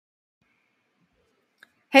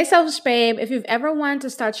Hey, Selfish Babe, if you've ever wanted to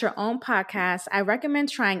start your own podcast, I recommend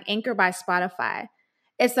trying Anchor by Spotify.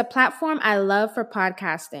 It's the platform I love for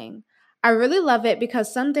podcasting. I really love it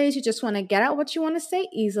because some days you just want to get out what you want to say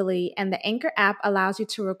easily, and the Anchor app allows you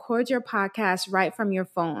to record your podcast right from your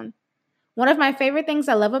phone. One of my favorite things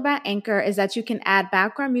I love about Anchor is that you can add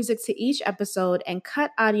background music to each episode and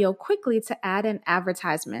cut audio quickly to add in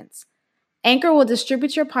advertisements. Anchor will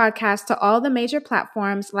distribute your podcast to all the major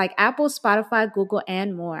platforms like Apple, Spotify, Google,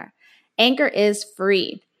 and more. Anchor is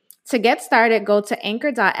free. To get started, go to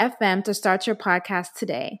anchor.fm to start your podcast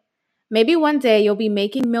today. Maybe one day you'll be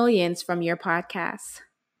making millions from your podcast.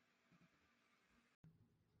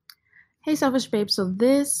 Hey, Selfish Babe. So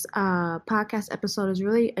this podcast episode is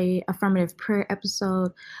really a affirmative prayer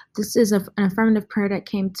episode. This is an affirmative prayer that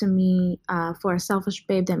came to me for a selfish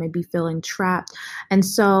babe that may be feeling trapped. And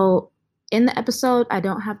so in the episode, I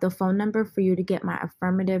don't have the phone number for you to get my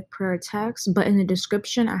affirmative prayer text, but in the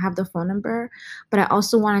description, I have the phone number. But I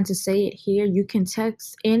also wanted to say it here. You can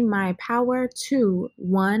text in my power to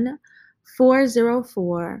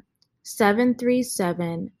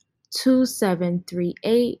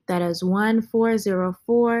 1-404-737-2738. That is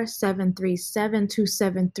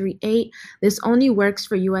 1-404-737-2738. This only works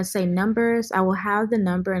for USA numbers. I will have the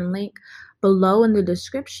number and link below in the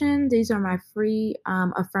description. These are my free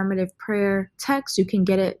affirmative prayer texts. You can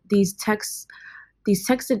get these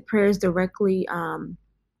texted prayers directly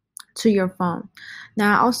to your phone.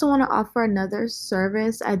 Now, I also want to offer another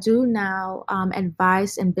service. I do now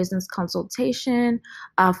advice and business consultation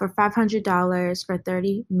for $500 for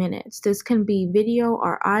 30 minutes. This can be video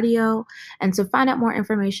or audio. And to find out more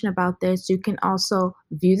information about this, you can also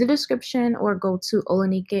view the description or go to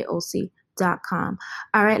olanikeosi.com.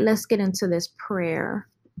 All right, let's get into this prayer.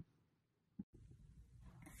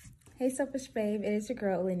 Hey, Selfish Babe. It is your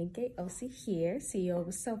girl, Olanike Osi here, CEO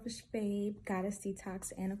of Selfish Babe, Goddess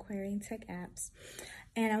Detox, and Aquarian Tech Apps.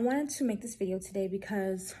 And I wanted to make this video today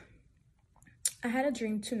because I had a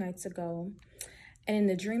dream 2 nights ago. And in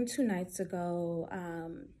the dream 2 nights ago,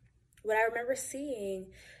 what I remember seeing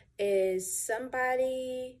is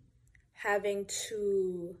somebody having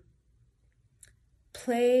to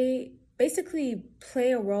basically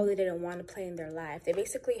play a role they didn't want to play in their life. They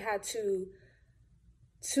basically had to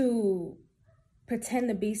pretend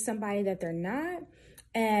to be somebody that they're not,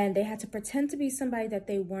 and they had to pretend to be somebody that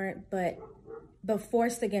they weren't, but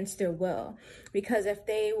forced against their will, because if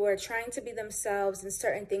they were trying to be themselves, then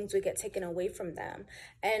certain things would get taken away from them.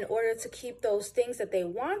 And in order to keep those things that they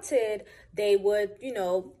wanted, they would,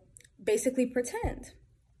 basically pretend.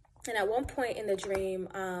 And at one point in the dream,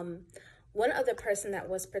 one other person that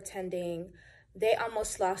was pretending, they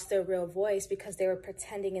almost lost their real voice because they were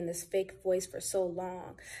pretending in this fake voice for so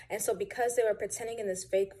long. And so because they were pretending in this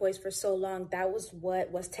fake voice for so long, that was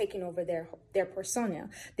what was taking over their persona.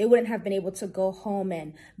 They wouldn't have been able to go home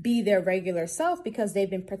and be their regular self because they've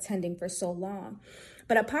been pretending for so long.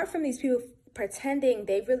 But apart from these people pretending,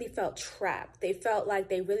 they really felt trapped. They felt like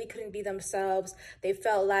they really couldn't be themselves. They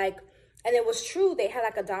felt like, and it was true, they had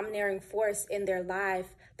like a domineering force in their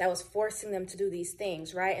life that was forcing them to do these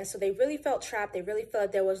things, right? And so they really felt trapped. They really felt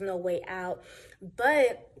like there was no way out,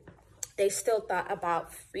 but they still thought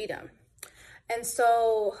about freedom. And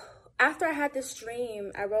so after I had this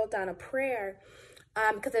dream, I wrote down a prayer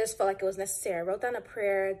because I just felt like it was necessary. I wrote down a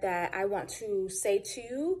prayer that I want to say to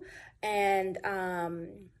you, and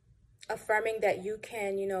affirming that you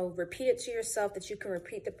can, repeat it to yourself, that you can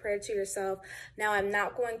repeat the prayer to yourself. Now, I'm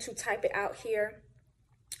not going to type it out here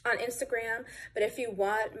on Instagram, but if you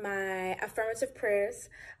want my affirmative prayers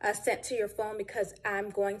sent to your phone, because I'm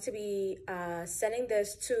going to be sending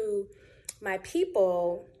this to my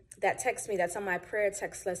people that text me, that's on my prayer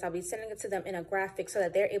text list. I'll be sending it to them in a graphic so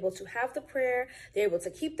that they're able to have the prayer, they're able to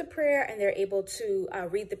keep the prayer, and they're able to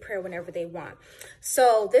read the prayer whenever they want.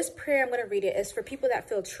 So this prayer, I'm going to read it, is for people that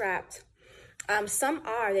feel trapped.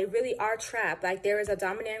 They really are trapped. Like there is a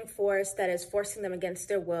dominating force that is forcing them against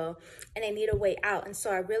their will, and they need a way out. And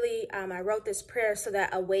so I wrote this prayer so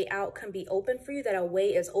that a way out can be open for you, that a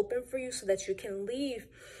way is open for you so that you can leave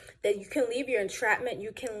your entrapment.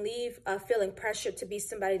 You can leave feeling pressured to be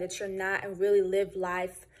somebody that you're not, and really live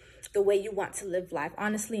life the way you want to live life,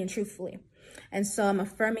 honestly and truthfully. And so I'm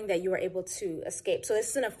affirming that you are able to escape. So this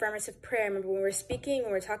is an affirmative prayer. Remember, when we're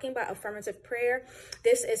talking about affirmative prayer,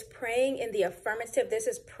 this is praying in the affirmative. This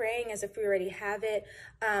is praying as if we already have it.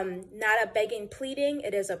 Not a begging, pleading.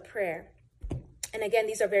 It is a prayer. And again,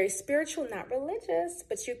 these are very spiritual, not religious,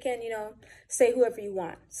 but you can, say whoever you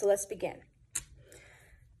want. So let's begin.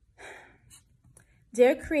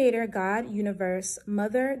 Dear Creator, God, Universe,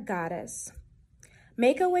 Mother, Goddess,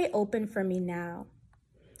 make a way open for me now.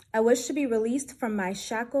 I wish to be released from my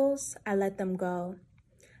shackles. I let them go.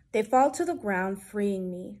 They fall to the ground,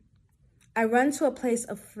 freeing me. I run to a place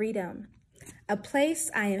of freedom, a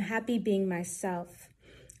place I am happy being myself,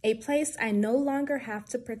 a place I no longer have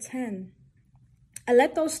to pretend. I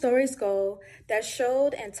let those stories go that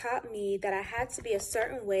showed and taught me that I had to be a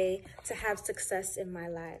certain way to have success in my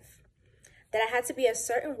life, that I had to be a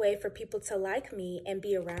certain way for people to like me and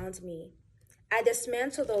be around me. I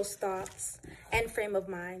dismantle those thoughts and frame of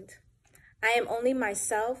mind. I am only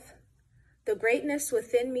myself. The greatness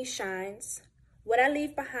within me shines. What I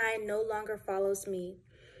leave behind no longer follows me.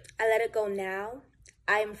 I let it go now.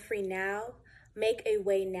 I am free now. Make a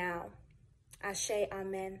way now. Ashe,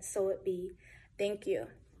 amen. So it be. Thank you.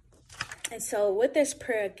 And so with this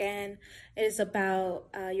prayer again, it is about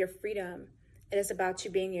your freedom. It is about you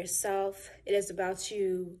being yourself. It is about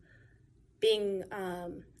you being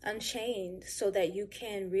unchained so that you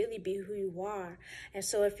can really be who you are. And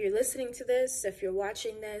so if you're listening to this, if you're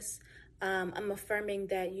watching this, I'm affirming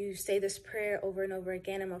that you say this prayer over and over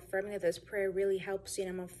again. I'm affirming that this prayer really helps you.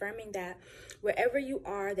 And I'm affirming that wherever you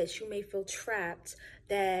are, that you may feel trapped,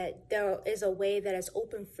 that there is a way that is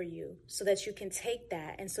open for you so that you can take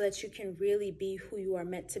that and so that you can really be who you are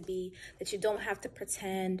meant to be, that you don't have to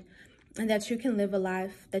pretend, and that you can live a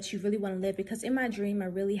life that you really want to live. Because in my dream, I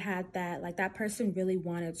really had that, like that person really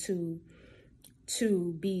wanted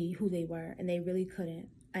to be who they were and they really couldn't.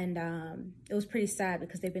 And it was pretty sad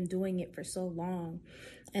because they've been doing it for so long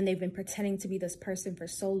and they've been pretending to be this person for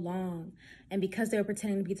so long. And because they were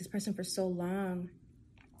pretending to be this person for so long,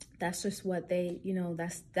 that's just what they,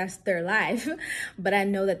 that's their life. But I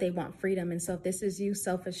know that they want freedom. And so if this is you,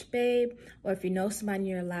 selfish babe, or if you know somebody in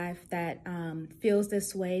your life that feels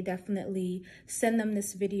this way, definitely send them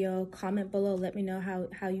this video, comment below, let me know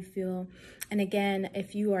how you feel. And again,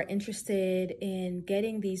 if you are interested in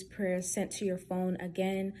getting these prayers sent to your phone,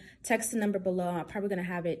 again, text the number below. I'm probably going to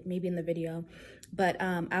have it maybe in the video, but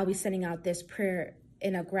I'll be sending out this prayer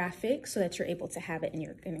in a graphic so that you're able to have it and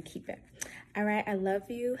you're going to keep it. All right. I love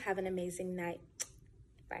you. Have an amazing night.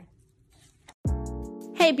 Bye.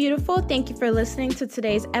 Hey, beautiful. Thank you for listening to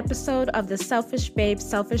today's episode of the Selfish Babe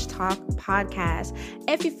Selfish Talk podcast.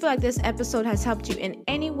 If you feel like this episode has helped you in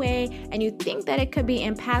any way and you think that it could be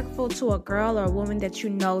impactful to a girl or a woman that you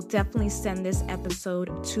know, definitely send this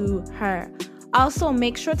episode to her. Also,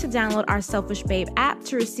 make sure to download our Selfish Babe app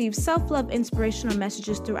to receive self-love inspirational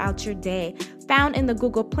messages throughout your day, found in the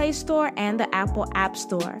Google Play Store and the Apple App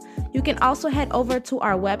Store. You can also head over to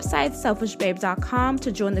our website, selfishbabes.com,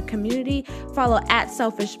 to join the community. Follow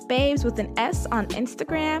 @selfishbabes with an S on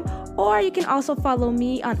Instagram, or you can also follow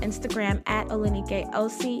me on Instagram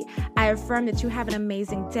 @OliniGayOC. I affirm that you have an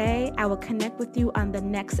amazing day. I will connect with you on the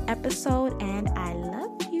next episode, and I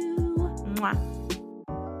love you. Mwah.